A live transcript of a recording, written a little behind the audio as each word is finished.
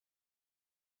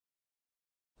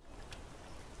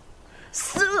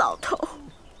死老头！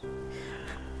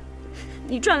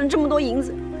你赚了这么多银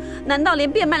子，难道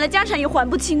连变卖了家产也还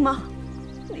不清吗？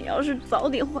你要是早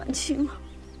点还清了，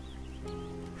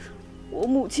我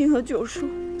母亲和九叔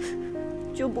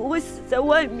就不会死在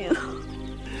外面了。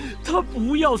他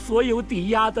不要所有抵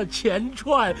押的钱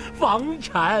串、房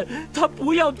产，他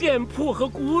不要店铺和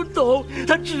古董，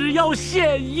他只要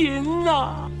现银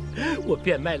呐！我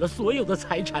变卖了所有的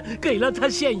财产，给了他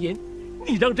现银，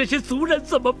你让这些族人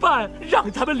怎么办？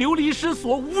让他们流离失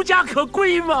所、无家可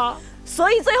归吗？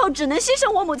所以最后只能牺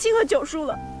牲我母亲和九叔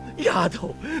了。丫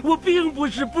头，我并不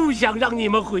是不想让你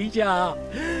们回家，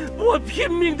我拼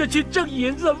命的去挣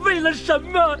银子，为了什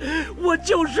么？我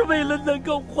就是为了能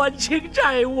够还清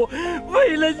债务，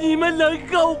为了你们能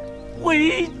够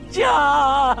回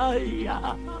家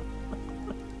呀！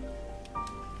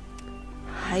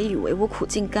还以为我苦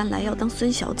尽甘来要当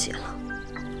孙小姐了，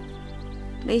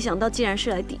没想到竟然是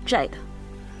来抵债的。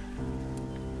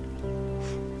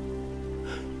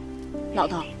老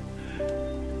头，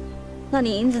那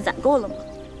你银子攒够了吗？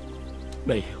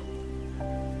没有。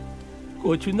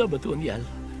过去那么多年了，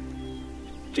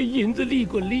这银子利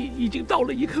滚利已经到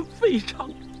了一个非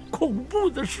常恐怖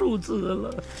的数字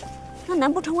了。那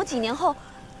难不成我几年后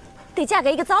得嫁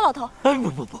给一个糟老头？哎，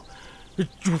不，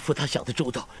朱父他想得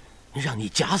周到，让你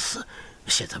假死，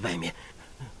现在外面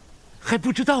还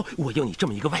不知道我有你这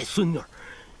么一个外孙女，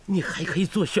你还可以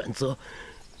做选择，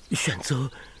选择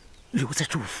留在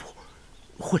朱府，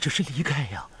或者是离开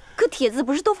呀。可帖子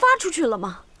不是都发出去了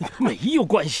吗？没有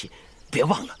关系，别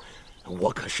忘了，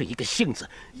我可是一个性子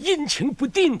阴晴不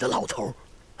定的老头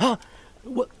啊！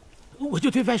我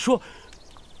就对外说，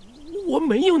我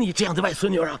没有你这样的外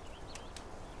孙女啊。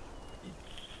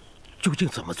究竟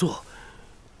怎么做？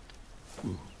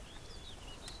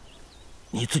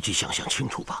你自己想想清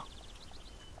楚吧。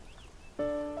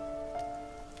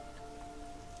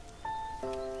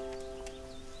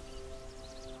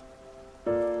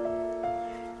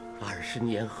20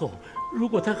年后，如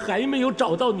果他还没有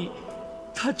找到你，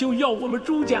他就要我们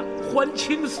朱家还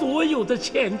清所有的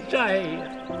欠债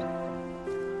呀。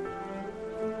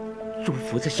朱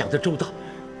福才想得周到，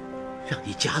让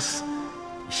你假死。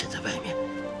现在外面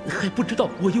还不知道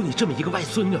我有你这么一个外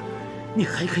孙女，你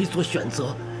还可以做选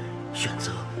择，选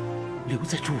择留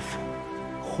在朱府，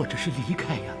或者是离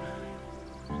开呀。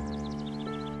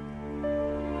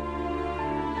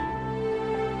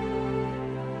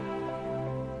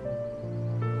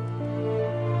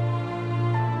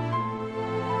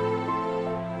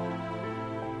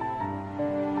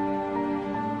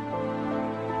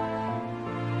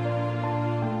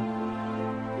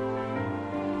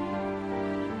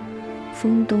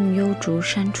风动幽竹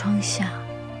山窗下，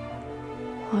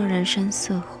花然山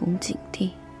色红锦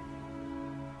地。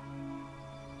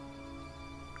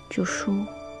九叔，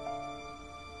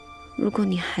如果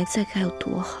你还在，该有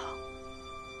多好。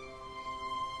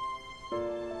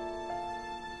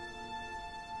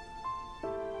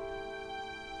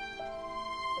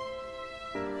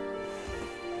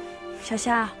小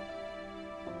夏，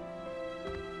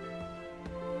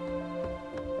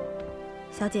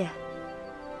小姐。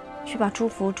去把朱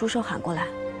福、朱寿喊过来，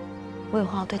我有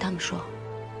话要对他们说。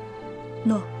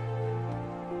诺。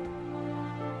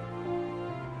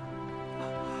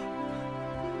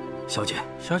小姐，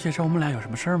找我们俩有什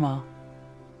么事儿吗？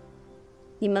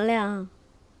你们俩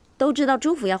都知道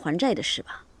朱福要还债的事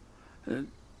吧？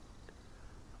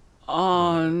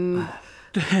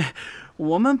对，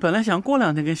我们本来想过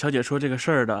2天跟小姐说这个事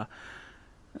儿的。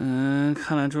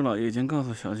看来朱老爷已经告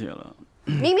诉小姐了。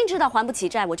明明知道还不起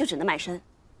债，我就只能卖身。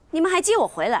你们还接我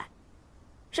回来，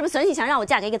是不是存心想让我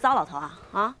嫁给一个糟老头啊？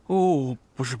啊？哦，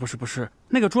不是，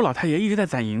那个朱老太爷一直在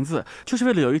攒银子，就是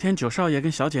为了有一天九少爷跟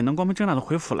小姐能光明正大的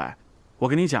回府来。我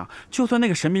跟你讲，就算那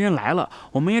个神秘人来了，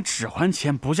我们也只还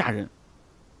钱不嫁人。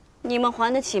你们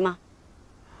还得起吗？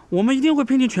我们一定会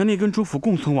拼尽全力跟朱府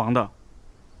共存亡的。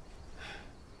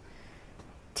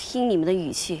听你们的语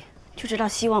气，就知道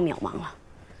希望渺茫了。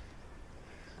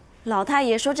老太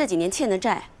爷说这几年欠的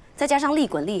债，再加上利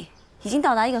滚利，已经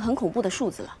到达一个很恐怖的数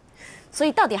字了，所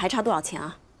以到底还差多少钱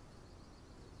啊？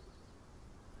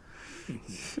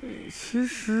其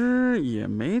实也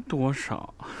没多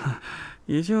少，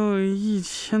也就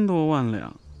1000多万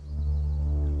两。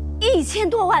1000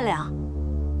多万两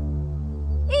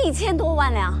！1000多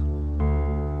万两！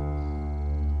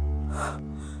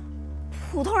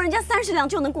普通人家30两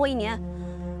就能过1年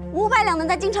，500两能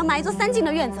在京城买一座3进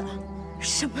的院子了。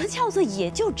什么叫做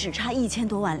也就只差1000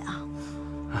多万两？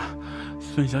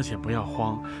孙小姐不要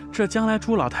慌，这将来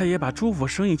朱老太爷把朱府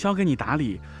生意交给你打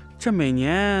理，这每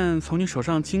年从你手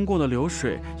上经过的流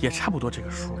水也差不多这个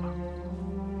数了。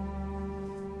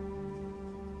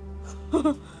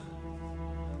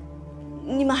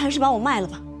你们还是把我卖了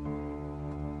吧。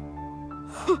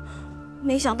哼，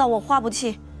没想到我花不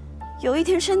弃，有一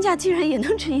天身价竟然也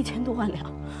能值1000多万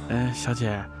两。小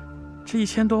姐，这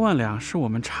1000多万两是我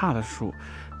们差的数，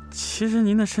其实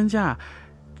您的身价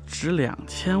值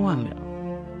2000万两。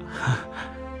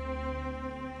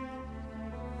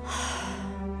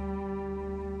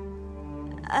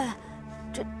哎，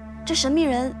这神秘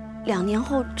人2年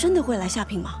后真的会来下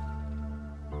聘吗？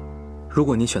如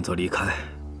果你选择离开，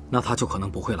那他就可能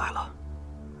不会来了。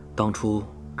当初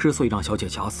之所以让小姐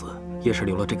假死，也是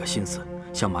留了这个心思，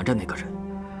想瞒着那个人。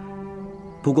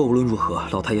不过无论如何，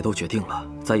老太爷都决定了，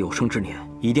在有生之年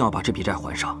一定要把这笔债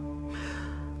还上。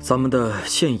咱们的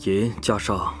现银加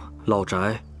上老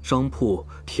宅、商铺、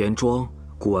田庄、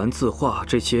古玩字画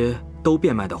这些都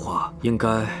变卖的话，应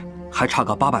该还差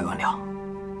个800万两。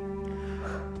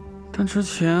但之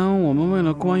前我们为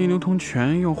了观音流通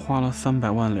权又花了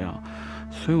300万两，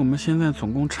所以我们现在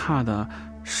总共差的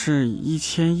是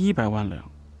1100万两。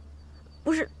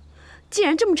不是，既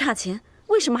然这么差钱，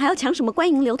为什么还要抢什么观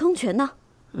银流通权呢？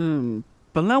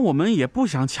本来我们也不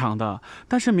想抢的，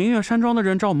但是明月山庄的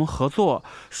人找我们合作，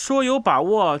说有把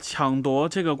握抢夺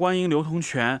这个观音流通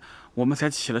权，我们才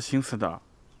起了心思的。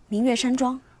明月山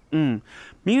庄？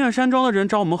明月山庄的人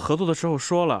找我们合作的时候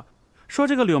说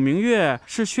这个柳明月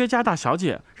是薛家大小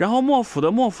姐，然后莫府的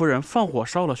莫夫人放火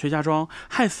烧了薛家庄，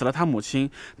害死了她母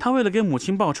亲，她为了给母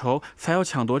亲报仇，才要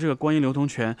抢夺这个观音流通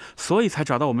权，所以才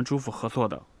找到我们主府合作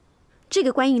的。这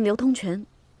个观音流通权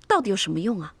到底有什么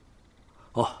用啊？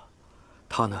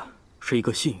它呢是一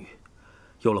个信誉，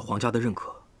有了皇家的认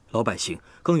可，老百姓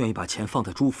更愿意把钱放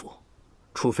在朱府，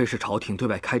除非是朝廷对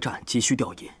外开战急需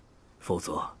调银，否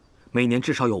则每年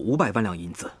至少有500万两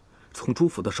银子从朱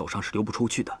府的手上是流不出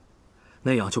去的，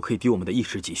那样就可以抵我们的一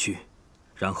时急需，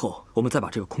然后我们再把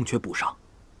这个空缺补上。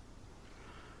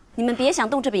你们别想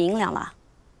动这笔银两了，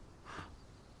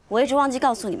我一直忘记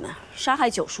告诉你们，杀害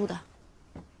九叔的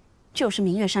就是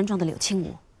明月山庄的柳青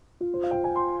武。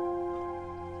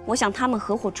我想他们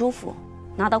合伙朱府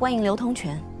拿到观银流通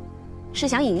权，是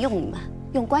想引诱你们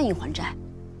用观银还债，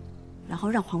然后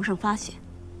让皇上发现，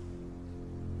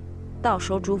到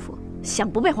时候朱府想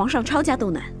不被皇上抄家都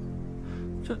难。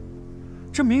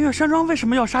这明月山庄为什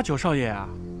么要杀九少爷啊？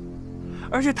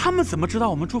而且他们怎么知道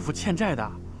我们朱府欠债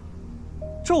的？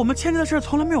这我们欠债的事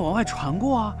从来没有往外传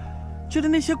过啊，就连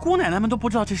那些姑奶奶们都不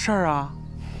知道这事儿啊。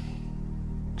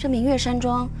这明月山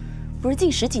庄不是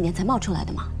近10几年才冒出来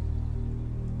的吗？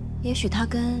也许他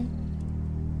跟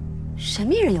神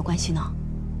秘人有关系呢。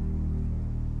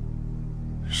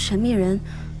神秘人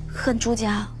恨朱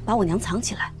家把我娘藏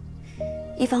起来，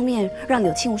一方面让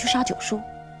柳青武去杀九叔，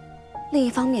另一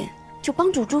方面就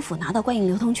帮助朱府拿到观银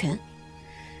流通权。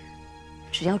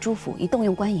只要朱府一动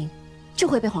用观银，就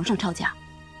会被皇上抄家。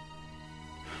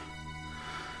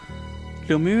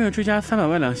柳明月追加300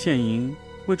万两现银，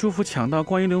为朱府抢到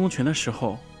观音流通权的时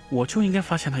候，我就应该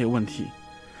发现他有问题。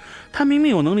他明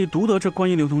明有能力独得这观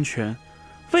音流通权，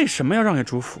为什么要让给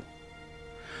朱府？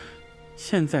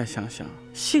现在想想，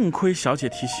幸亏小姐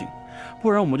提醒，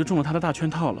不然我们就中了他的大圈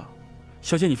套了。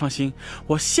小姐你放心，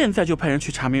我现在就派人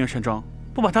去查明月山庄，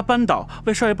不把他扳倒，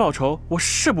为少爷报仇，我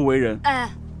誓不为人。哎，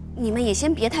你们也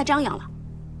先别太张扬了，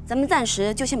咱们暂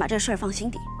时就先把这事儿放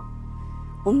心底。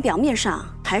我们表面上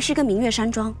还是跟明月山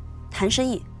庄谈生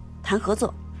意、谈合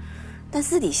作，但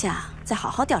私底下再好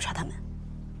好调查他们，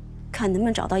看能不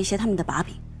能找到一些他们的把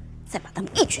柄，再把他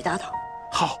们一举打倒。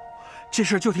好，这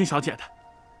事儿就听小姐的。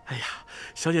哎呀，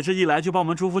小姐这一来就帮我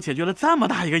们朱府解决了这么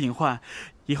大一个隐患，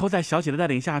以后在小姐的带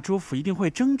领下，朱府一定会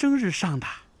蒸蒸日上的。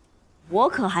我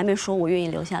可还没说我愿意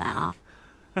留下来啊。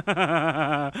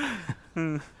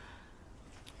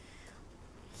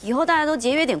以后大家都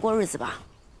节约点过日子吧。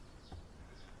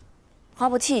花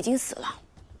不弃已经死了，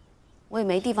我也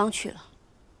没地方去了，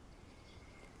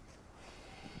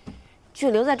就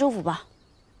留在朱府吧。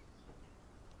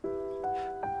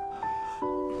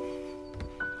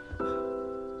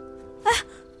哎，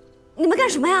你们干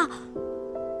什么呀？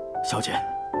小姐，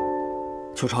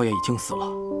邱少爷已经死了，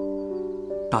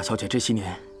大小姐这些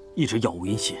年一直杳无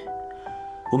音信。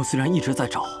我们虽然一直在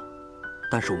找，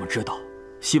但是我们知道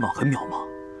希望很渺茫，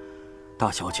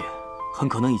大小姐很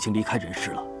可能已经离开人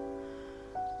世了。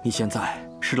你现在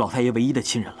是老太爷唯一的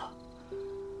亲人了，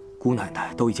姑奶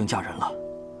奶都已经嫁人了，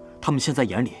他们现在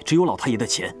眼里只有老太爷的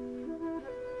钱。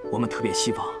我们特别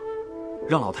希望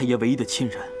让老太爷唯一的亲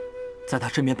人在他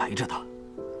身边陪着他。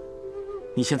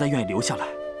你现在愿意留下来，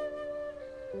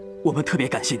我们特别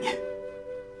感谢你。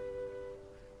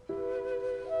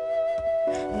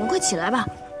你们快起来吧。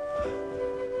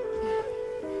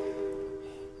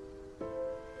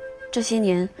这些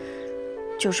年，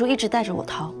九叔一直带着我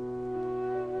逃，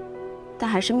但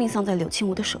还是命丧在柳青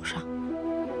梧的手上。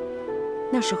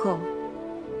那时候，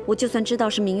我就算知道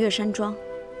是明月山庄，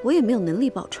我也没有能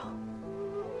力报仇。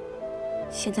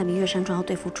现在明月山庄要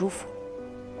对付朱府，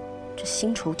这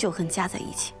新仇旧恨加在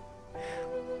一起，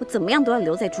我怎么样都要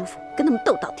留在朱府，跟他们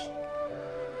斗到底。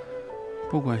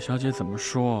不管小姐怎么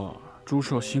说，朱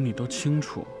寿心里都清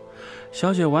楚，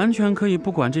小姐完全可以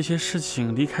不管这些事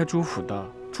情离开朱府的，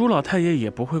朱老太爷也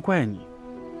不会怪你。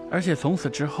而且从此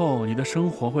之后，你的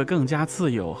生活会更加自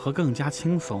由和更加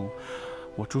轻松。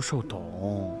我朱寿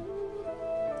懂。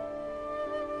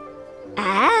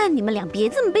哎，你们俩别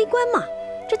这么悲观嘛，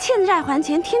这欠债还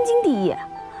钱天经地义。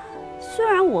虽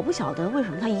然我不晓得为什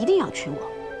么他一定要娶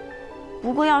我，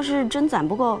不过要是真攒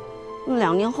不够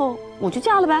，2年后我就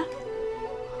嫁了呗。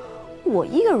我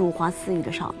一个如花似玉的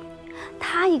少女，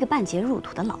他一个半截入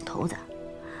土的老头子，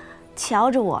瞧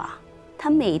着我啊，他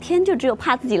每天就只有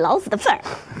怕自己老死的份儿。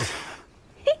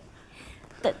嘿，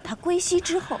等他归西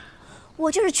之后，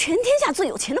我就是全天下最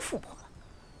有钱的富婆了。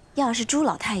要是朱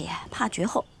老太爷怕绝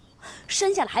后，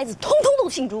生下的孩子通通都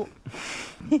姓朱。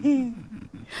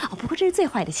哦，不过这是最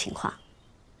坏的情况。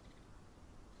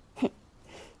哼，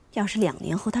要是2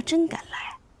年后他真敢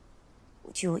来，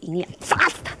我就用银两砸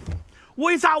死他。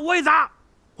我也砸，我也砸，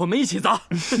我们一起砸。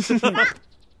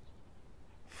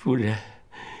夫人，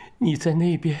你在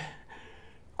那边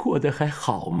过得还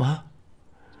好吗？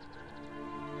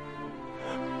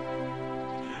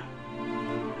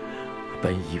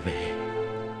本以为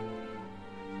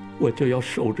我就要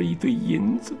守着一堆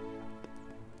银子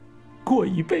过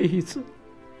一辈子，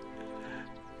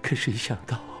可谁想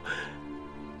到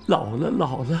老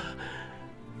了，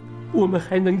我们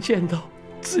还能见到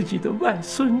自己的外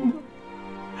孙呢。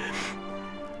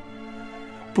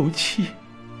不气，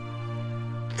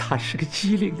他是个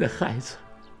机灵的孩子，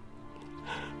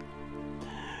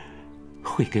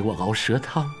会给我熬蛇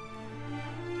汤，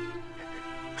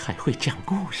还会讲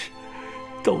故事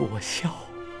逗我笑。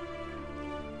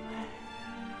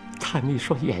他那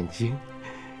双眼睛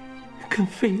跟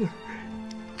菲儿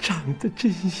长得真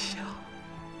像。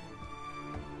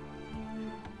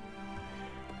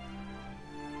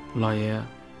老爷，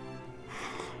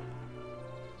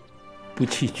不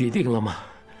气决定了吗？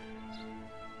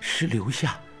是留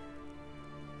下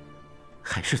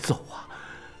还是走啊？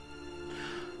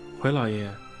回老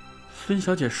爷，孙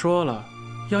小姐说了，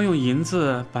要用银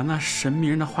子把那神迷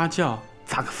人的花轿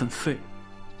砸个粉碎。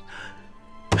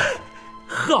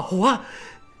好啊，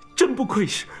真不愧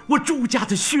是我朱家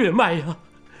的血脉呀！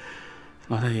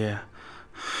老太爷，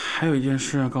还有一件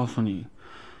事要告诉你。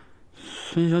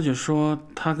孙小姐说，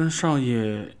她跟少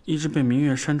爷一直被明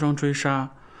月山庄追杀，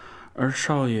而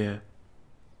少爷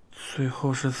最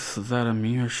后是死在了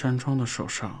明月山庄的手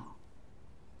上。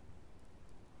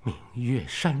明月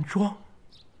山庄？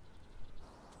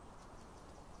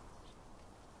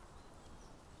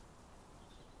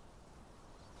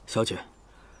小姐，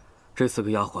这4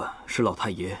个丫鬟是老太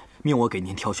爷命我给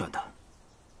您挑选的。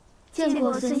见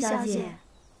过孙小姐。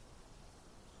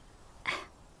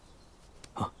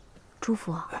朱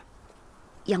府，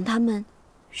养他们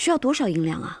需要多少银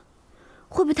两啊？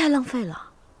会不会太浪费了？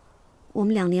我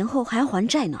们2年后还要还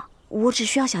债呢，我只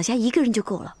需要小霞一个人就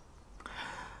够了。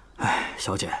哎，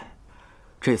小姐，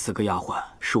这4个丫鬟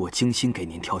是我精心给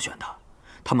您挑选的，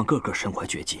她们个个身怀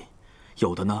绝技，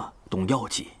有的呢懂药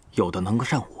剂，有的能歌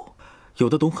善舞，有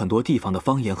的懂很多地方的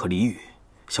方言和俚语。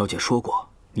小姐说过，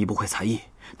你不会才艺，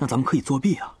那咱们可以作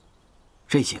弊啊。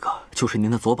这几个就是您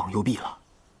的左膀右臂了。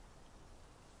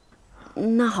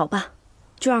那好吧，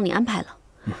就让你安排了。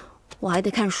我还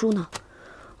得看书呢。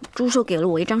朱寿给了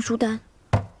我一张书单，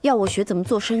要我学怎么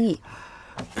做生意。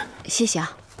谢谢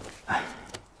啊。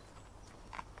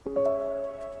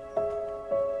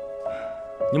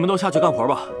你们都下去干活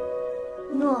吧。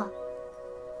诺。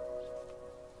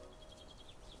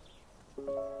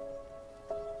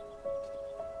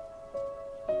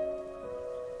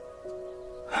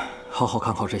好好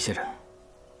看好这些人，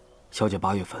小姐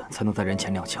8月份才能在人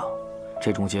前亮相。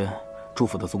这中间，朱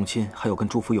府的宗亲还有跟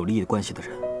朱府有利益关系的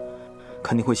人，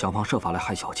肯定会想方设法来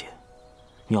害小姐。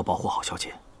你要保护好小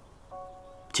姐。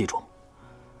记住，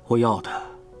我要的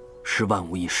是万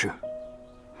无一失。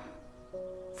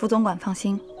副总管放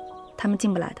心，他们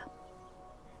进不来的。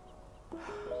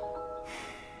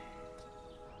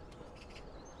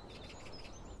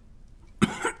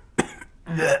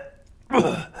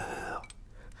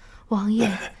王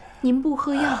爷，您不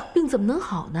喝药，病怎么能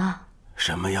好呢？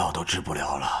什么药都治不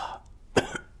了了。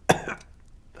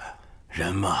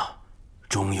人嘛，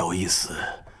终有一死，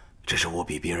只是我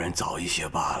比别人早一些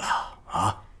罢了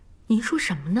啊！您说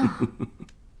什么呢？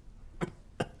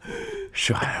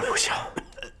是孩儿不孝，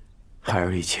孩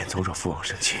儿以前总惹父王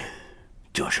生气，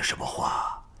这是什么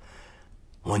话？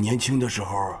我年轻的时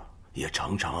候也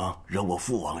常常惹我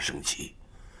父王生气，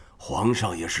皇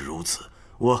上也是如此。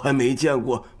我还没见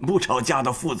过不吵架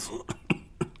的父子。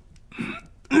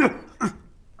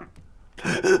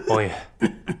王爷，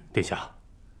殿下，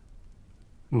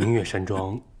明月山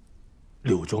庄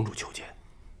柳庄主求见。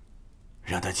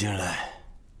让他进来。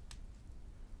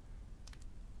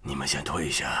你们先退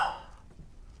下。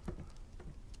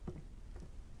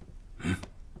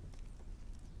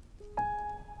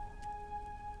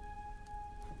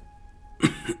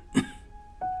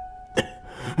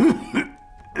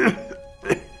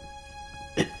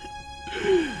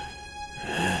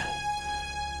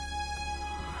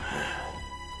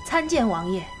参见王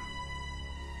爷。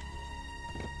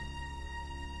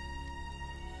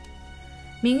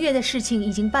明月的事情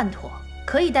已经办妥，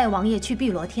可以带王爷去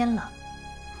碧罗天了。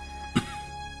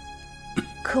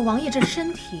可王爷这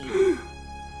身体……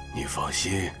你放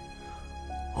心，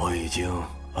我已经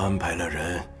安排了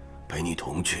人陪你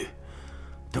同去。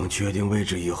等确定位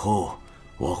置以后，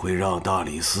我会让大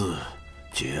理寺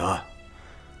结案。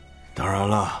当然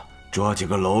了，抓几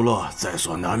个喽啰在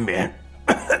所难免。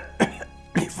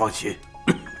你放心，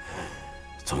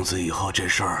从此以后这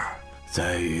事儿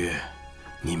再与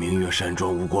你明月山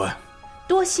庄无关。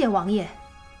多谢王爷。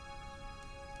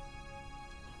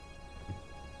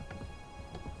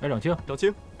哎，长青，长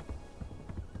青，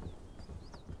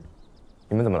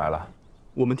你们怎么来了？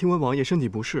我们听闻王爷身体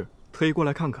不适，特意过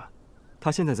来看看，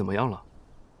他现在怎么样了？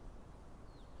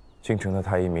京城的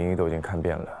太医名医都已经看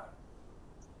遍了，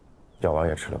药丸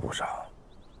也吃了不少，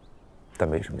但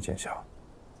没什么见效。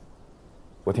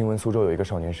我听闻苏州有一个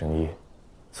少年神医，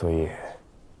所以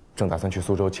正打算去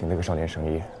苏州请那个少年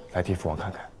神医来替父王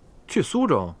看看。去苏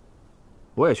州，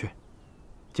我也去。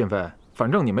建飞，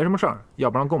反正你没什么事儿，要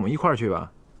不然跟我们一块儿去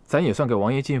吧，咱也算给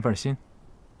王爷尽一份心。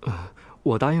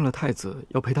我答应了太子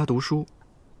要陪他读书，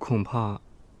恐怕……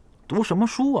读什么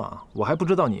书啊？我还不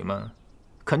知道你们，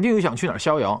肯定有想去哪儿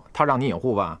逍遥，他让你掩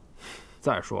护吧？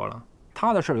再说了，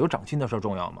他的事儿有长亲的事儿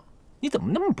重要吗？你怎么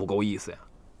那么不够意思呀？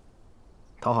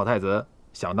讨好太子，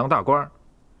想当大官，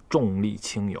重利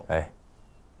轻友。哎，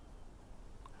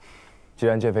既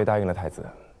然建飞答应了太子，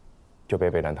就别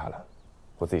为难他了，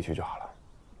我自己去就好了。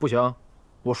不行，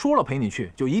我说了陪你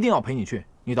去，就一定要陪你去。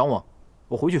你等我，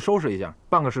我回去收拾一下，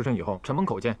半个时辰以后城门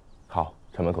口见。好，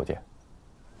城门口见。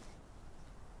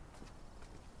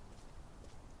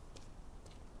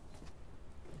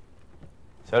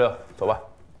小柳，走吧。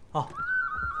啊，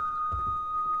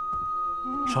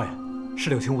少爷，是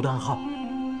柳青梧的暗号。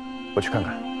我去看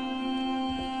看。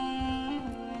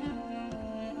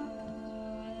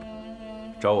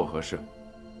找我何事？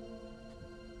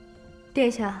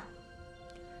殿下，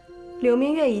柳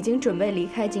明月已经准备离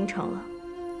开京城了。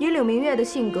以柳明月的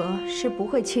性格，是不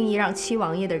会轻易让七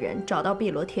王爷的人找到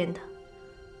碧罗天的。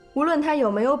无论他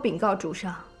有没有禀告主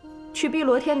上，去碧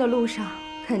罗天的路上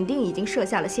肯定已经设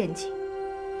下了陷阱。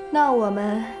那我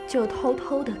们就偷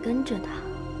偷地跟着他，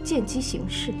见机行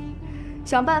事，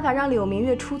想办法让柳明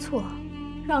月出错，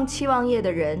让七王爷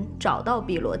的人找到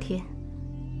碧罗天。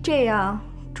这样，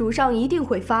主上一定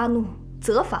会发怒，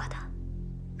责罚他。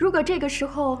如果这个时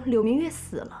候柳明月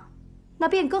死了，那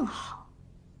便更好。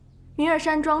明月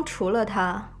山庄除了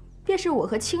他，便是我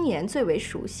和青岩最为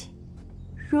熟悉。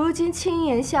如今青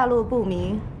岩下落不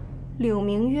明，柳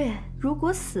明月如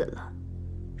果死了，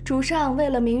主上为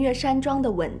了明月山庄的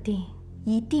稳定，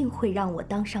一定会让我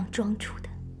当上庄主的。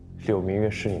柳明月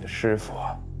是你的师傅，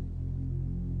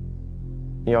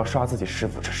你要杀自己师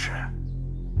傅之事，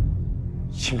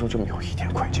心中就没有一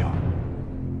点愧疚？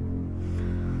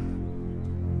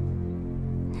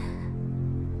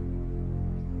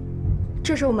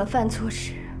这是我们犯错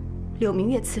时，柳明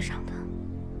月赐上的。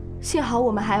幸好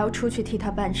我们还要出去替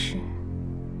他办事，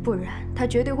不然他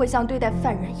绝对会像对待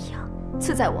犯人一样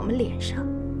刺在我们脸上，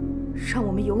让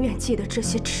我们永远记得这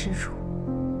些耻辱。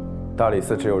大理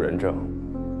寺只有人证，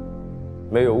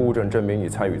没有物证证明你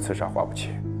参与刺杀花不弃。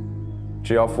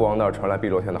只要父王那儿传来碧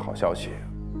罗天的好消息，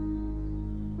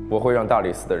我会让大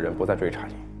理寺的人不再追查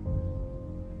你。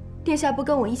殿下不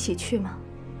跟我一起去吗？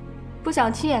不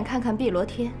想亲眼看看碧罗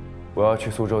天？我要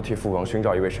去苏州替父王寻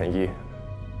找一位神医，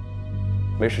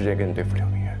没时间跟你对付柳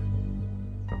明月。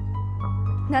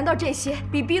难道这些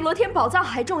比碧罗天宝藏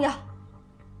还重要？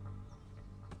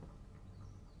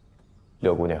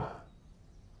柳姑娘，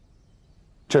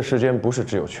这世间不是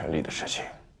只有权力的事情，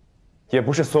也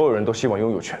不是所有人都希望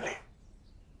拥有权力。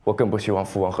我更不希望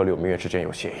父王和柳明月之间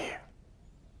有协议。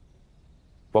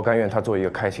我甘愿他做一个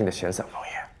开心的闲散王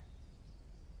爷，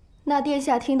那殿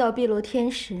下听到碧罗天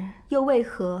时，又为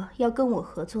何要跟我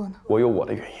合作呢？我有我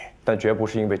的原因，但绝不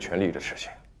是因为权力的事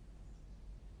情。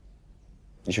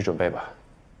你去准备吧，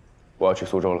我要去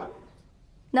苏州了。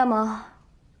那么，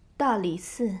大理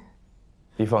寺，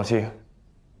你放心，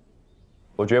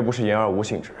我绝不是言而无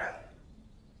信之人。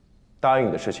答应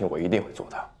你的事情，我一定会做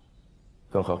到。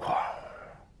更何况，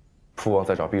父王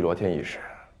在找碧罗天一事，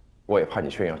我也怕你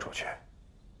宣扬出去。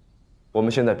我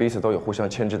们现在彼此都有互相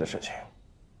牵制的事情，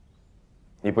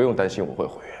你不用担心我会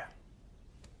毁约。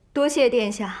多谢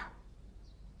殿下。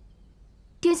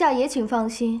殿下也请放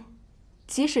心，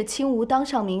即使青梧当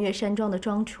上明月山庄的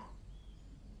庄主，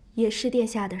也是殿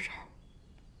下的人，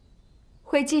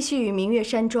会继续与明月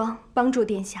山庄帮助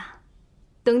殿下。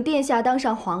等殿下当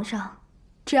上皇上，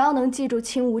只要能记住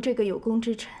青梧这个有功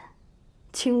之臣，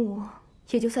青梧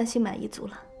也就算心满意足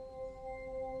了。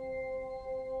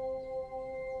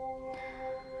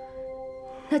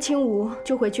那青梧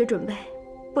就回去准备，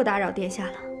不打扰殿下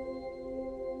了。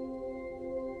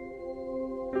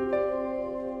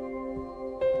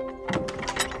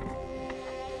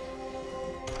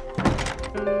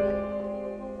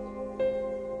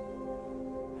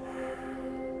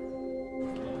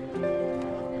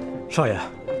少爷，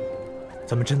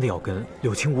咱们真的要跟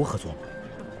柳青梧合作吗？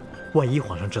万一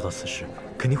皇上知道此事，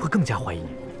肯定会更加怀疑你。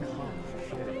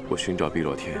我寻找碧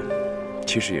罗天，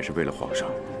其实也是为了皇上。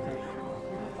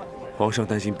皇上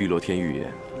担心碧罗天预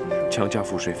言，强加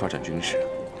赋税发展军事。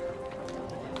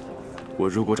我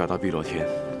如果找到碧罗天，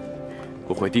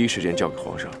我会第一时间交给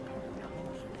皇上，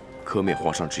可免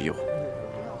皇上之忧，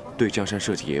对江山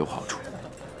社稷也有好处。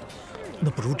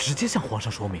那不如直接向皇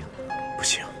上说明。不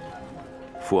行，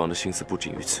父王的心思不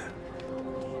仅于此，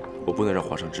我不能让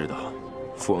皇上知道，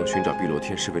父王寻找碧罗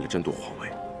天是为了争夺皇位。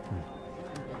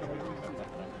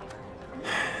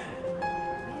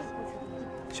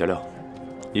小廖，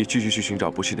你继续去寻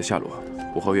找不弃的下落，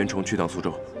我和袁崇去趟苏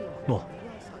州。诺。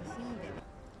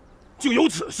竟有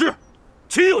此事，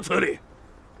岂有此理！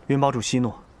云堡主息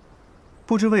怒，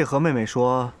不知为何妹妹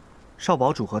说，少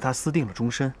堡主和他私定了终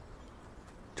身。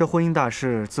这婚姻大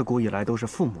事自古以来都是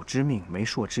父母之命，媒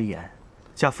妁之言。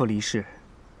家父离世，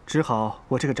只好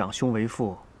我这个长兄为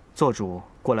父，做主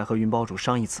过来和云堡主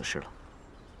商议此事了。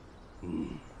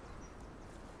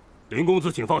林公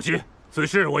子请放心，此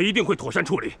事我一定会妥善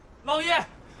处理。老爷，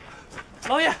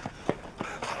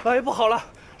老爷不好了！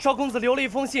少公子留了一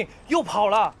封信，又跑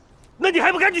了。那你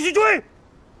还不赶紧去追？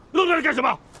愣在这干什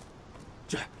么？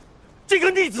这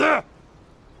个逆子！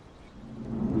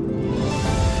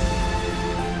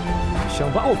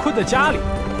想把我困在家里，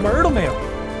门儿都没有。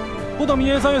不等明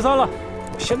年3月3了，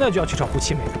我现在就要去找不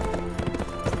弃妹妹。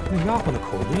那丫鬟的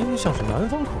口音像是南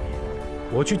方口音，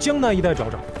我去江南一带找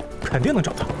找，肯定能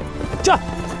找到。驾！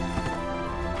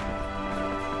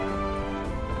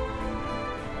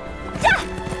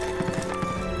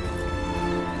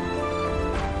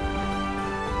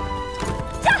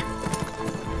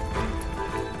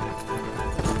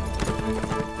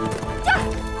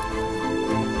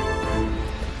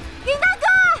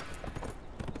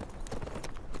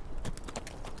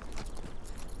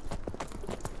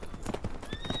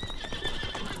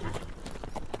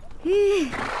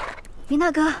云大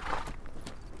哥，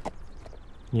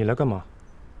你来干嘛？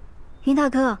云大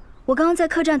哥，我刚刚在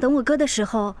客栈等我哥的时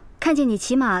候，看见你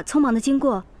骑马匆忙的经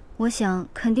过，我想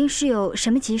肯定是有什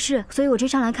么急事，所以我追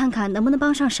上来看看能不能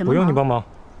帮上什么忙。不用你帮忙，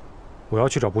我要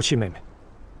去找不弃妹妹。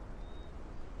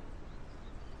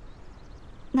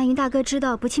那云大哥知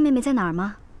道不弃妹妹在哪儿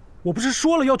吗？我不是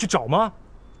说了要去找吗？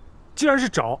既然是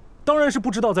找，当然是不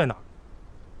知道在哪儿。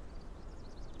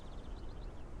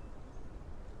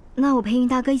那我陪云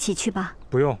大哥一起去吧。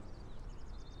不用，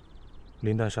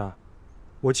林丹莎，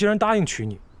我既然答应娶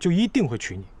你，就一定会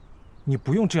娶你。你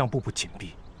不用这样步步紧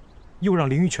逼，又让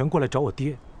林玉泉过来找我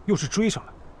爹，又是追上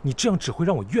来，你这样只会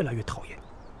让我越来越讨厌。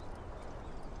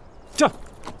驾！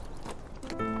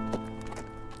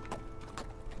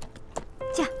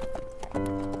驾！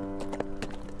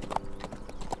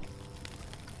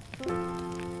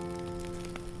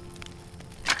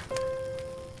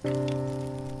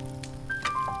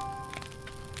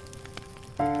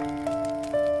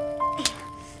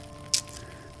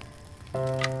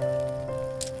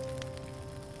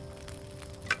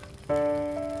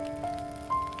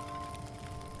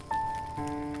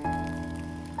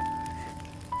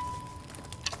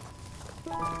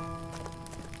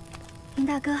林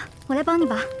大哥，我来帮你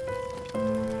吧。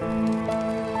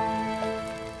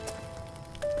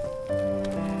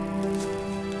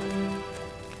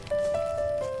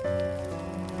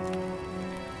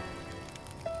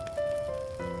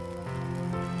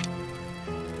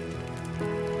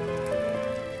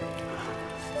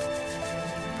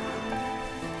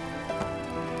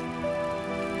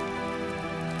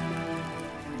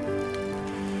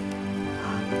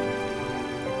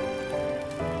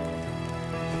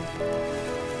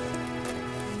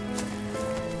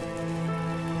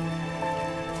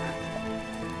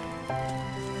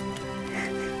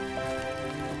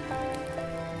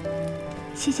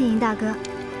谢谢云大哥。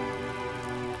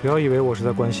不要以为我是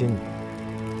在关心你，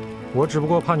我只不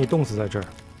过怕你冻死在这儿，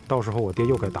到时候我爹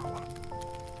又该打我了。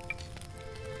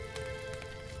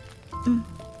嗯，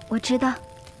我知道。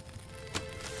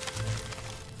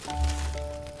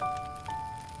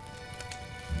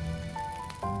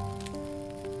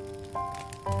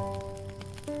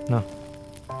那，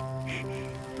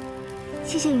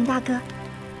谢谢云大哥。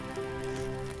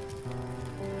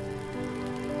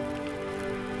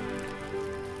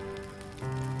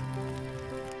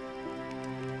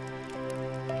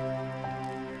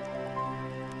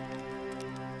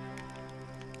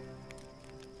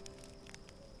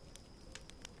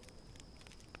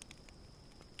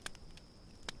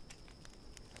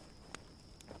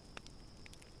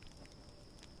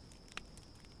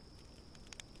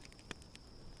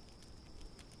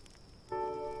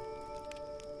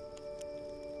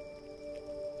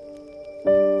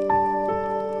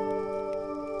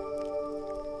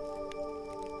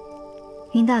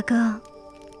云大哥，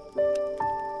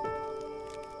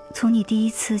从你第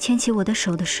一次牵起我的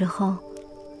手的时候，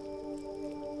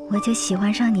我就喜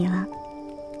欢上你了。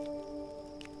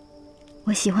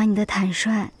我喜欢你的坦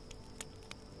率，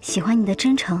喜欢你的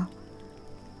真诚，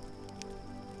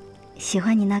喜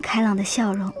欢你那开朗的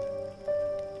笑容。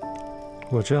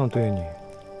我这样对你，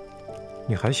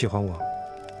你还喜欢我？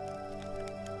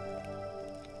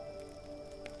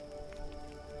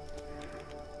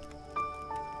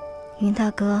云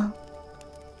大哥，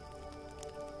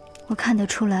我看得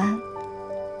出来，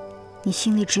你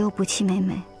心里只有不弃妹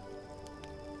妹。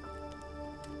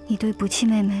你对不弃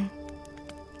妹妹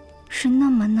是那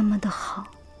么的好。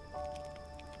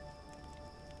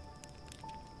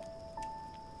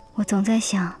我总在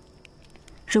想，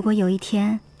如果有一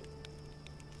天，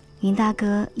云大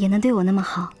哥也能对我那么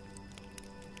好，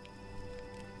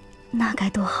那该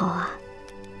多好啊！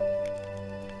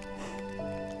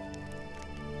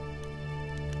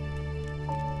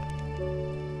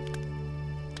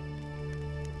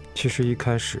其实一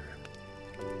开始，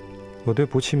我对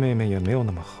不弃妹妹也没有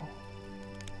那么好，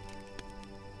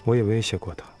我也威胁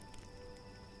过她，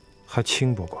还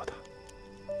轻薄过她。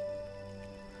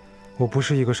我不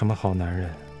是一个什么好男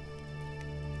人。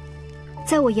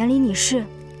在我眼里你是。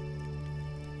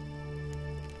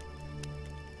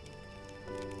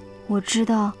我知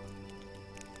道，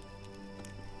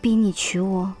逼你娶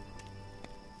我，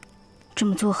这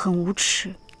么做很无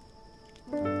耻。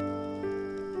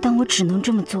但我只能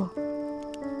这么做，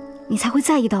你才会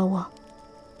在意到我。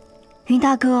云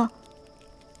大哥，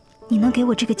你能给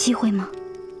我这个机会吗？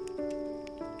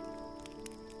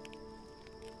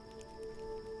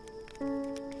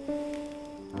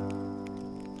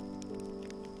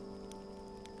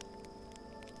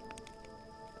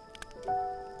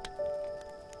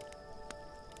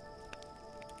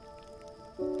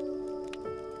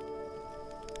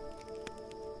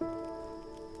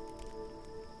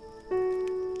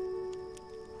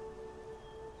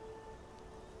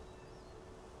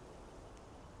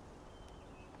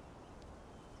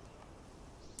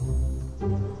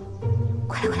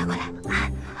快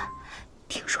来！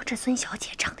听说这孙小姐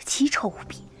长得奇丑无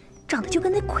比，长得就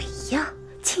跟那鬼一样。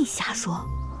净瞎说！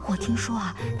我听说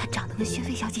啊，她长得跟薛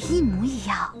飞小姐一模一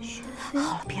样。好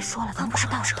了，别说了，咱不是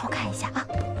到时偷看一下啊。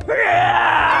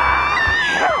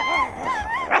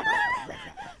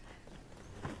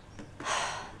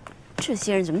这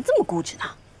些人怎么这么固执呢？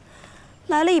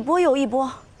来了一波又一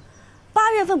波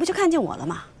，8月份不就看见我了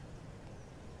吗？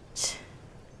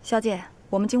小姐，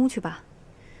我们进屋去吧。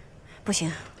不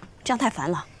行，这样太烦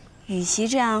了。与其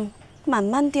这样慢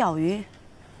慢钓鱼，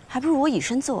还不如我以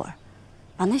身作饵，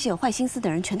把那些有坏心思的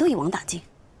人全都一网打尽。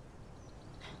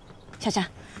小佳，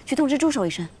去通知朱守一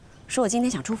声，说我今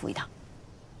天想出府一趟。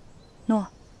诺。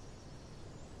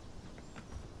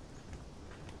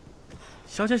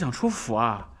小姐想出府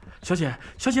啊？小姐，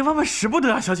万万使不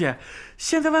得啊！小姐，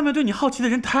现在外面对你好奇的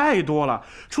人太多了，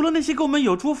除了那些跟我们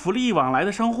有朱府利益往来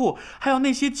的商户，还有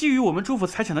那些觊觎我们朱府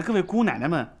财产的各位姑奶奶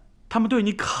们，他们对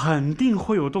你肯定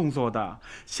会有动作的。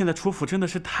现在出府真的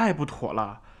是太不妥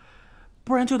了，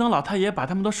不然就等老太爷把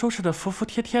他们都收拾得服服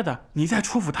帖帖的，你再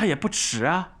出府他也不迟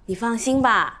啊。你放心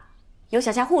吧，有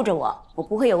小夏护着我，我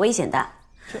不会有危险的。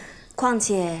况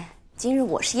且今日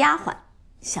我是丫鬟，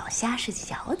小夏是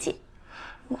小姐。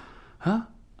啊？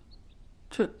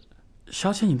这，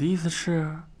小姐，你的意思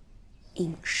是？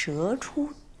引蛇出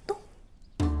洞。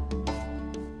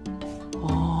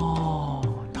哦，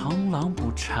螳螂捕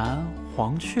蝉，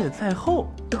黄雀在后。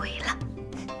对了。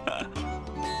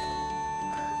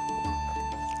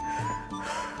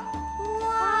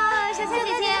哇，小夏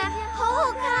姐姐，好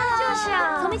好看啊！就是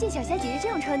啊，从没见小夏姐姐这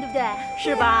样穿，对不对？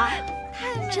是吧？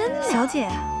真的。小姐，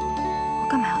我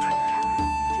干嘛要穿成这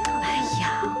样？哎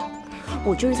呀，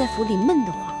我就是在府里闷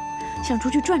得慌，想出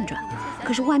去转转，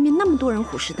可是外面那么多人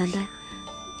虎视眈眈，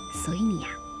所以你呀，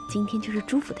今天就是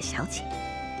朱府的小姐，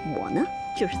我呢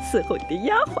就是伺候你的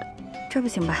丫鬟。这不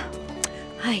行吧？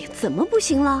哎呀，怎么不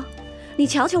行了？你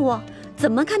瞧瞧我，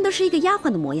怎么看都是一个丫鬟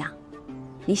的模样。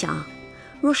你想啊，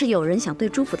若是有人想对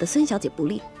朱府的孙小姐不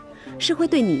利，是会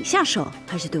对你下手，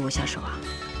还是对我下手啊？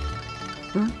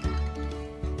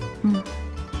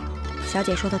小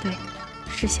姐说的对，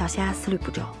是小虾思虑不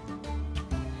周。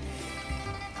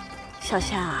小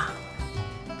夏啊，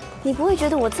你不会觉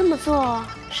得我这么做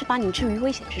是把你置于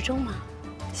危险之中吗？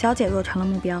小姐若成了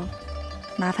目标，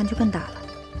麻烦就更大了。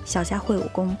小虾会武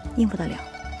功，应付得了。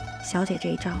小姐这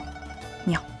一招，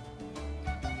妙。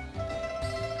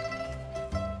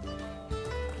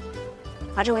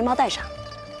把这围帽戴上，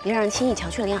别让人轻易瞧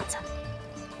去的样子。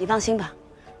你放心吧，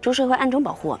朱氏会暗中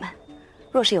保护我们，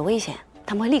若是有危险，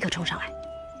他们会立刻冲上来。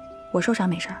我受伤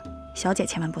没事儿，小姐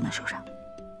千万不能受伤。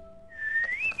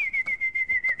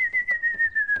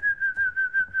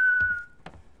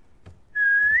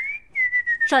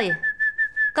少爷，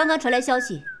刚刚传来消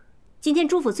息，今天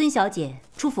朱府孙小姐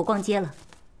出府逛街了。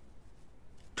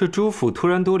这朱府突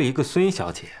然多了一个孙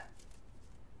小姐，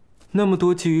那么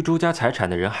多觊觎朱家财产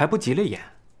的人还不急了眼？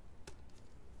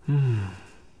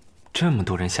这么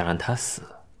多人想让她死，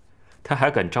她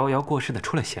还敢招摇过市的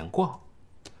出来闲逛。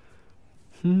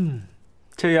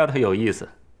这丫头有意思。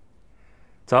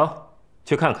走，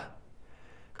去看看，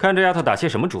看这丫头打些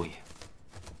什么主意。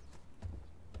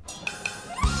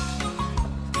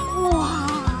哇，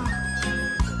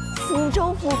苏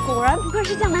州府果然不愧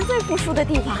是江南最富庶的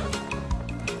地方。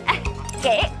哎，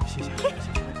给，谢谢。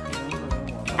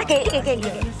啊，给。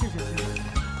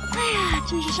哎呀，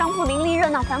真是商铺林立，热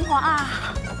闹繁华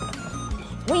啊！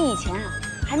我以前啊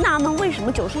还纳闷，为什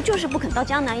么九叔就是不肯到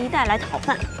江南一带来讨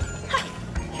饭。嗨，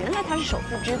原来他是首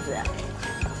富之子，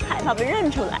害怕被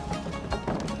认出来。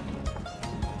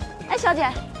哎，小姐，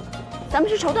咱们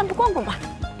去绸缎铺逛逛吧。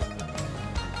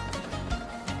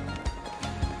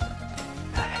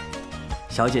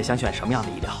小姐想选什么样的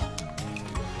衣料？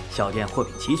小店货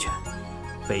品齐全，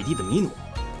北地的米弩，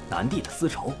南地的丝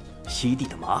绸，西地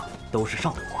的麻，都是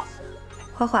上等货。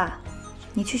花花，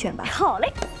你去选吧。好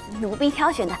嘞，奴婢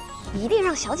挑选的一定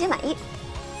让小姐满意。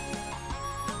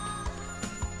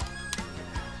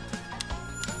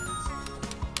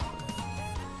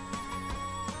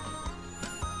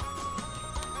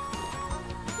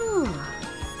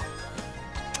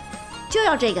就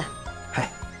要这个。嘿，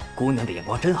姑娘的眼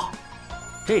光真好。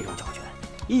这种胶卷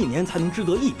1年才能织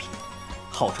得1匹，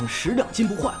号称10两金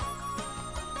不换。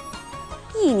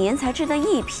1年才织得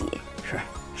1匹？是。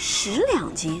10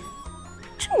两金，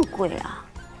这么贵啊？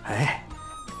哎，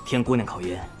听姑娘口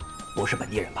音，不是本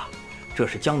地人吧？这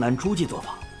是江南诸暨作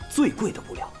坊最贵的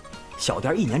布料，小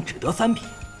店1年只得3匹，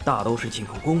大都是进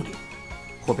口宫里，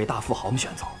或被大富豪们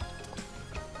选走。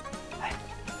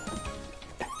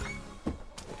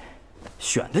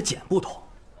选的茧不同，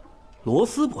螺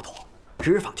丝不同，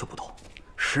织法就不同。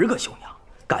10个绣娘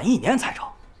赶1年才成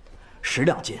，10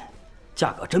两金，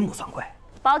价格真不算贵。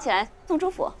包起来送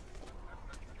朱府。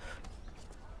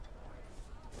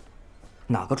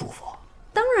哪个朱府？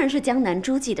当然是江南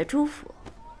诸暨的朱府。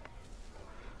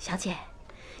小姐，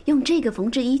用这个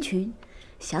缝制衣裙，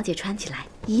小姐穿起来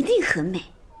一定很美。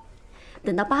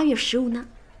等到8月15呢？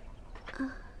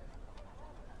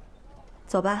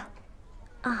走吧。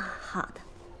啊，好的。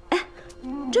哎，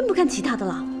真不看其他的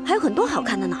了，还有很多好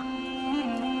看的呢。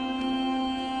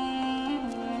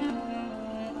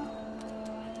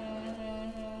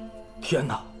天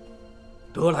哪，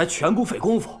得来全不费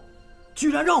功夫，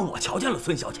居然让我瞧见了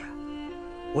孙小姐，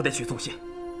我得去送信，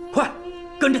快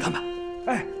跟着他们。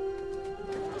哎。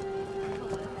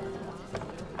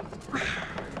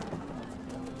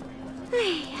哎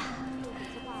呀，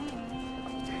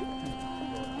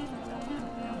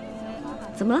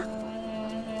怎么了？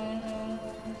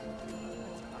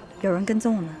有人跟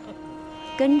踪我们，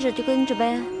跟着就跟着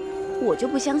呗，我就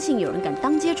不相信有人敢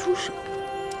当街出手。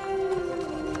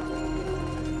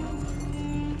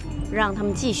让他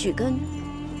们继续跟，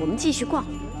我们继续逛，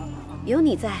有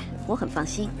你在，我很放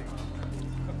心。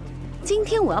今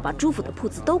天我要把朱府的铺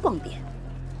子都逛遍，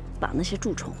把那些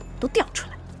蛀虫都调出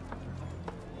来。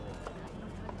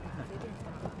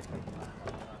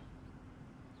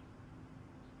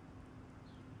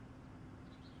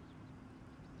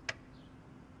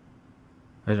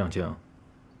哎，长青，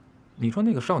你说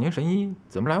那个少年神医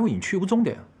怎么来回隐去无踪的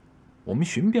呀？我们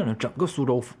寻遍了整个苏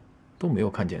州府，都没有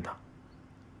看见他。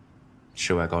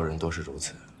世外高人多是如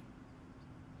此。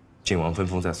晋王分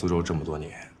封在苏州这么多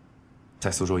年，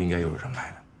在苏州应该有人脉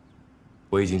了。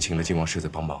我已经请了靖王世子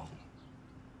帮忙，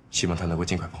希望他能够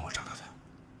尽快帮我找到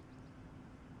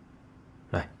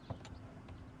他。来，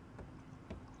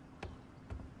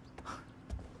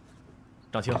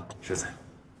长卿，世子，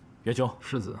元兄，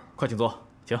世子，快请坐，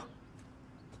请。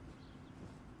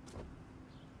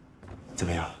怎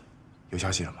么样，有消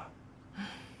息了吗？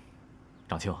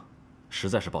长卿，实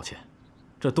在是抱歉，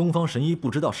这东方神医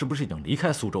不知道是不是已经离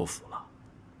开苏州府了。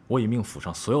我已命府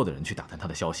上所有的人去打探他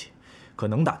的消息，可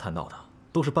能打探到的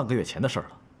都是半个月前的事儿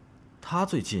了。他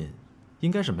最近应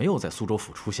该是没有在苏州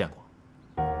府出现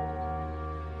过。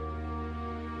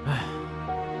哎，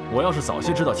我要是早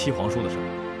些知道七皇叔的事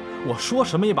儿，我说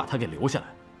什么也把他给留下来。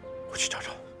我去找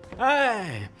找。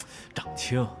哎，长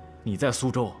卿，你在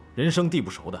苏州人生地不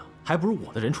熟的，还不如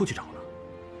我的人出去找呢。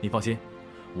你放心，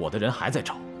我的人还在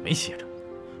找，没歇着。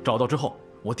找到之后，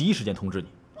我第一时间通知你，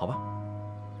好吧？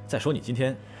再说你今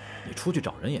天你出去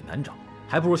找人也难找，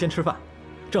还不如先吃饭。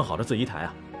正好这醉衣台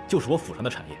啊，就是我府上的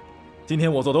产业。今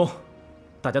天我做东，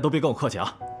大家都别跟我客气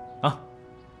啊！啊，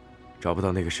找不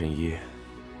到那个神医，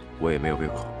我也没有胃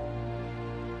口。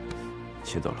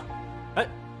先走了。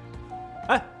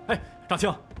哎，长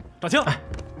卿，长卿，哎，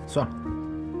算了，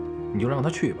你就让他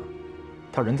去吧，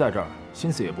他人在这儿，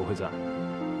心思也不会在。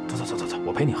走，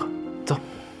我陪你喝，走。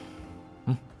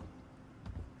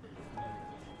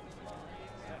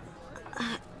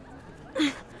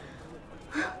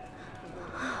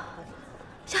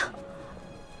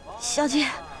小姐，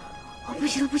我不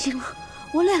行了，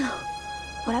我累了，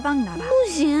我来帮你拿吧。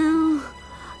不行，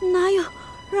哪有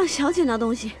让小姐拿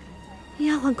东西，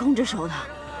丫鬟空着手的。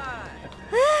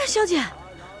哎，小姐，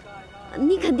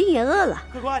你肯定也饿了。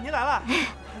客官，您来了，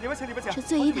里边请。这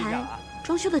醉衣台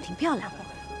装修的挺漂亮，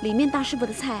里面大师傅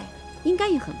的菜应该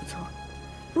也很不错，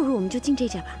不如我们就进这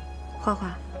家吧。花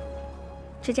花，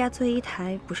这家醉衣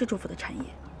台不是朱府的产业，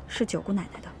是九姑奶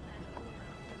奶的。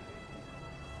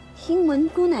听闻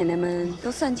姑奶奶们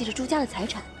都算计着朱家的财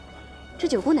产，这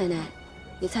九姑奶奶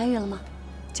也参与了吗？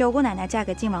九姑奶奶嫁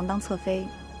给靖王当侧妃，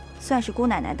算是姑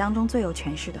奶奶当中最有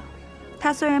权势的。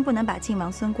她虽然不能把靖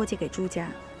王孙过继给朱家，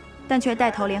但却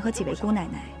带头联合几位姑奶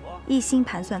奶，一心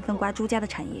盘算分刮朱家的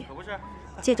产业，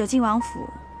借着靖王府，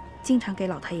经常给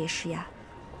老太爷施压。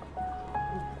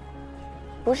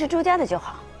不是朱家的就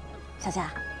好，小夏。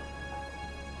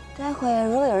待会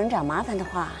如果有人找麻烦的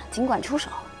话，尽管出手。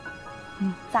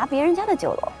砸别人家的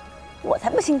酒楼，我才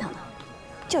不心疼呢。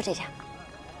就这家。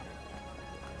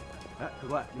哎，客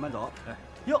官，您慢走。哎，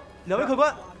哟，两位客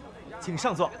官，请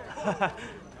上座。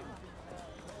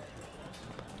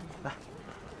来，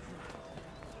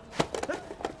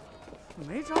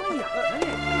没长眼啊你！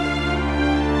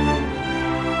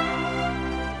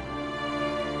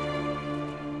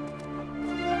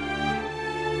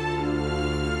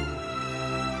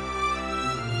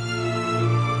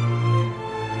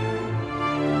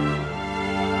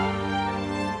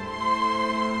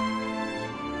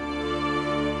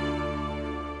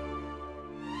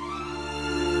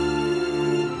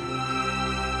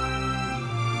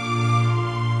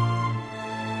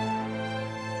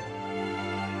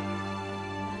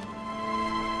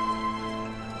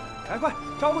来，快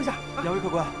招呼一下，两位客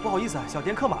官，不好意思，小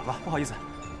店客满了，不好意思。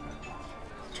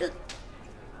这，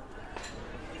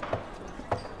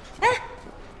哎，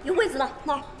有位子了，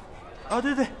哪儿？啊，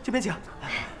对，这边请。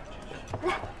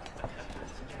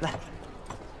来，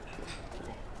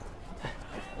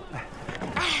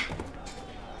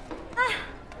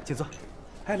请坐。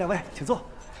哎，两位请坐。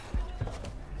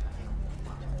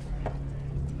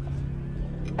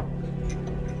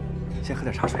先喝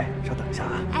点茶水，稍等一下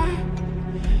啊。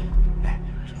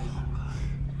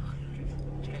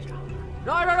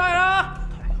让！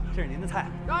这是您的菜。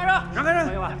让！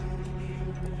朋友们，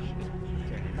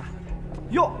这是您的。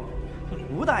哟，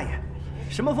吴大爷，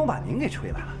什么风把您给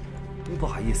吹来了？不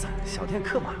好意思，小店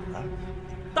客满了。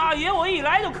大爷，我一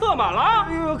来就客满了。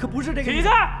哎呦，可不是这个。乞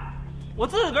丐，我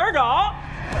自个儿找。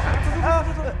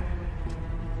走。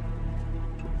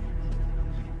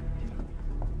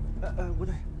吴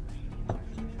大爷。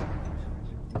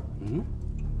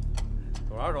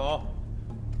手拉手。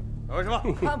有什么？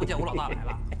看不见吴老大来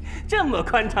了。这么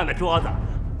宽敞的桌子，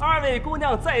二位姑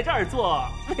娘在这儿坐，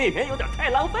未免有点太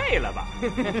浪费了吧？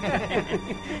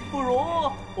不如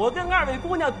我跟二位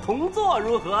姑娘同坐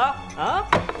如何？啊？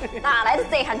哪来的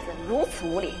贼汉子如此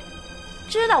无礼？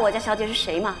知道我家小姐是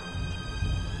谁吗？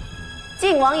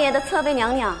靖王爷的侧妃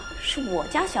娘娘是我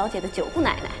家小姐的九姑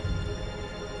奶奶，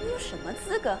你有什么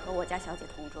资格和我家小姐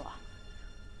同桌啊？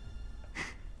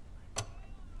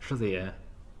世子爷，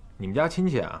你们家亲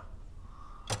戚啊？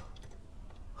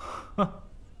哼，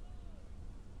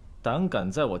胆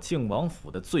敢在我靖王府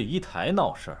的醉衣台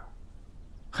闹事儿，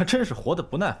还真是活得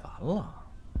不耐烦了。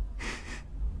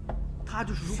她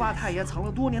就是如八太爷藏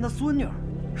了多年的孙女儿，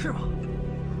是吧？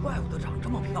怪不得长这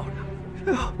么漂亮。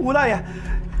哎呀，吴大爷，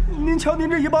您瞧您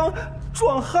这一帮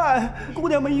壮汉，姑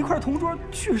娘们一块同桌，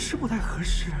确实不太合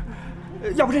适。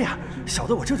要不这样，小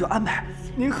的我这就安排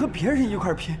您和别人一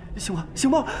块拼，行吗？行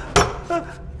吗？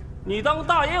你当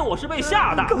大爷我是被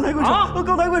吓的？高抬贵手，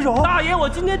高抬贵手！大爷，我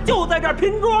今天就在这儿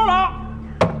拼桌了。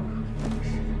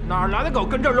哪来的狗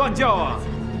跟这儿乱叫啊？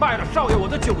败了少爷我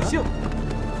的酒兴。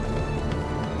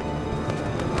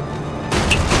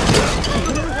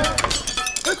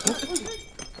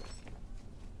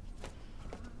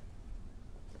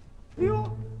哟，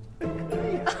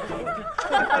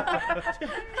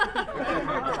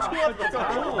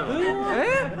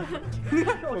哎，你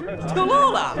看跳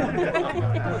漏了。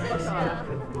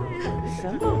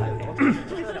什么玩意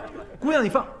儿？姑娘，你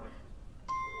放。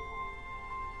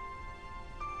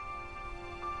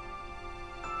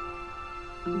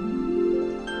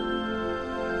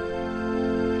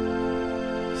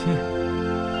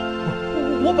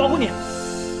我保护你。